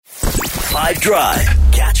5 Drive.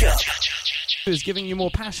 Catch up. Is giving you more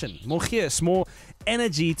passion, more chias, more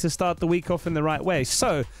energy to start the week off in the right way.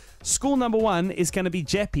 So, school number 1 is going to be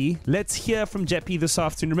Jeppy. Let's hear from Jeppy this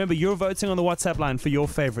afternoon. Remember, you're voting on the WhatsApp line for your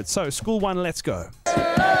favorite. So, school 1, let's go.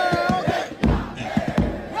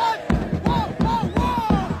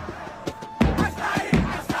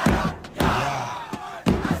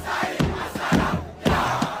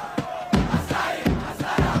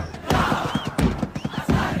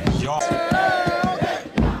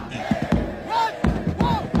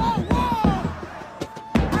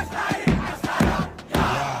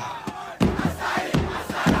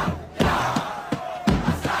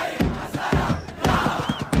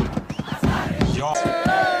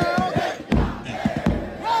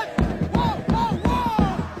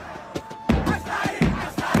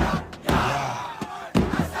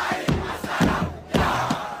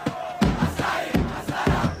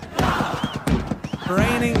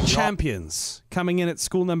 Reigning champions coming in at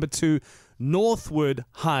school number 2, Northwood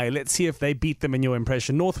High. Let's see if they beat them in your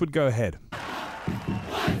impression. Northwood, go ahead.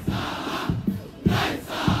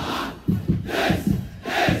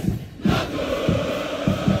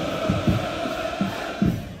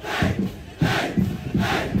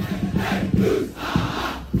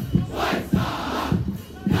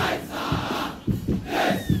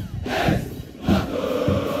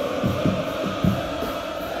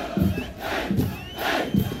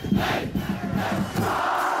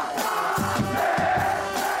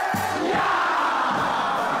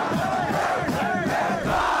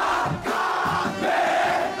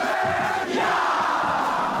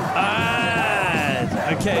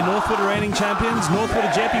 Okay, Northwood are reigning champions. Northwood or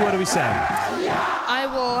Jeppy, what are we saying? I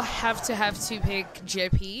will have to pick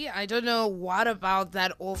Jeppy. I don't know what about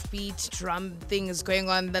that offbeat drum thing is going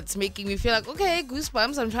on that's making me feel like, okay,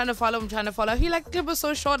 goosebumps. I'm trying to follow. I feel like the clip was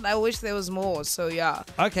so short. I wish there was more. So, yeah.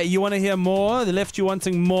 Okay, you want to hear more? They left you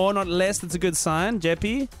wanting more, not less. That's a good sign.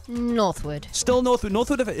 Jeppy? Northwood. Still Northwood.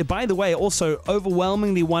 Northwood, by the way, also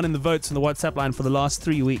overwhelmingly won in the votes on the WhatsApp line for the last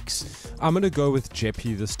 3 weeks. I'm going to go with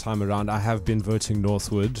Jeppy this time around. I have been voting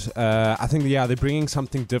Northwood. I think, they're bringing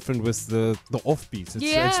something different with the offbeat.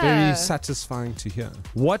 It's very satisfying to hear.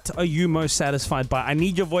 What are you most satisfied by? I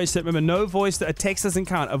need your voice. Remember, no voice. A text doesn't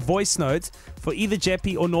count. A voice note for either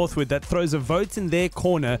Jeppy or Northwood that throws a vote in their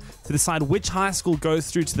corner to decide which high school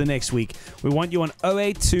goes through to the next week. We want you on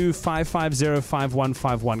 082 550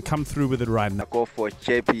 5151. Come through with it right now. I go for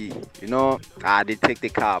Jeppy. They take the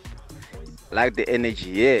cup. Like the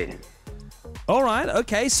energy, yeah. All right,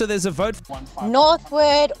 okay, so there's a vote.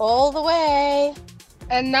 Northwood all the way.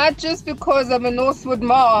 And not just because I'm a Northwood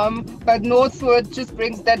mom, but Northwood just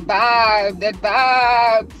brings that vibe.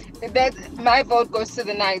 That my vote goes to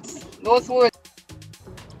the Knights. Northwood.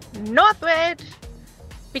 Northwood,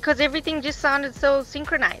 because everything just sounded so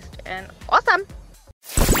synchronized and awesome.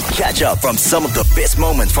 Catch up from some of the best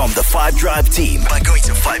moments from the 5 Drive team by going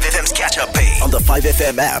to 5FM's catch-up page on the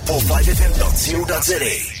 5FM app or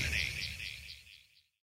 5FM.co.za.